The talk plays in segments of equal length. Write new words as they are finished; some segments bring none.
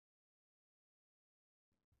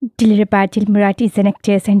Dilraba Dilmurat is an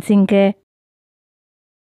actress and singer.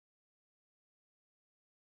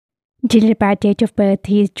 Dilraba date of birth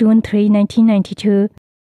is June 3, 1992.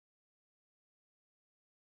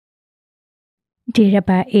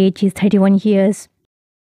 Dilraba age is 31 years.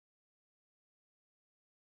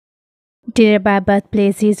 Dilraba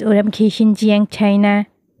birthplace is Urumqi, Xinjiang, China.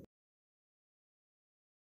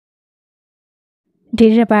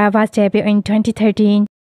 Dilraba was debuted in 2013.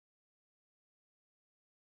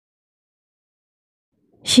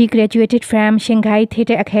 She graduated from Shanghai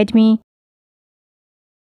Theatre Academy.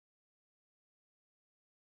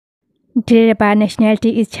 Dilraba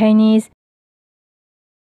nationality is Chinese.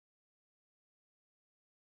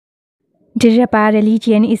 Dilraba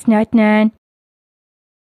religion is not known.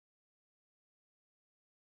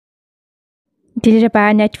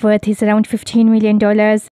 Dilraba net worth is around $15 million.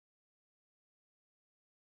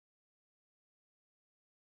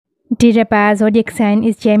 Dilraba zodiac sign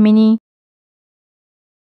is Gemini.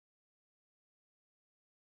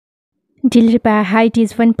 Dilraba height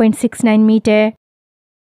is 1.69 meter.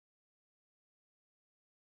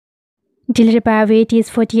 Dilraba weight is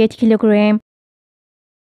 48 kilogram.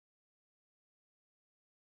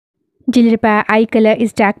 Dilraba eye color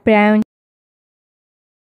is dark brown.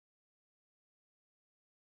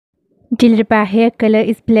 Dilraba hair color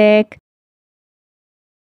is black.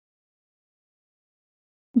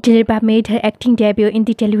 Dilraba made her acting debut in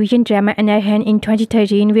the television drama Anarhan in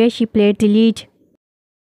 2013, where she played the lead.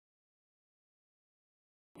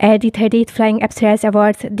 At the 30th Flying Apsaras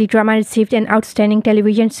Awards, the drama received an Outstanding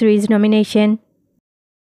Television Series nomination.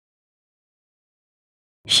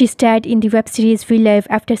 She starred in the web series We Live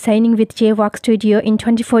after signing with JVOX Studio in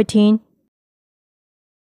 2014.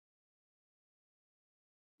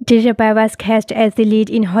 Dilraba was cast as the lead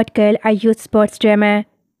in Hot Girl, a youth sports drama.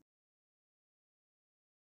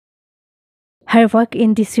 Her work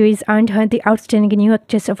in the series earned her the Outstanding New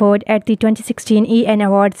Actress Award at the 2016 EN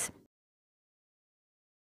Awards.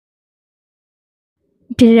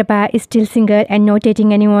 Dilraba is still single and not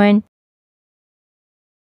dating anyone.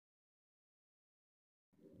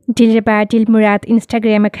 Dilraba Dilmurat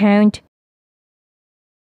Instagram account.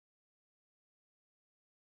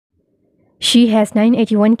 She has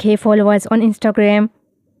 981k followers on Instagram.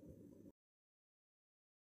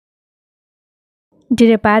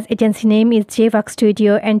 Dilraba's agency name is JVOX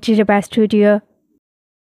Studio and Dilraba Studio.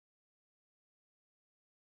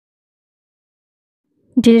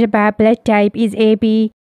 Dilraba blood type is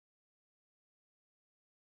AB.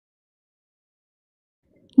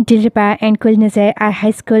 Dilraba and Kulnazar are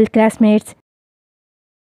high school classmates.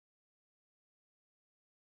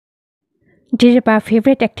 Dilraba's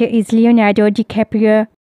favorite actor is Leonardo DiCaprio.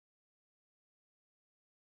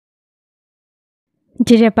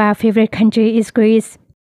 Dilraba's favorite country is Greece.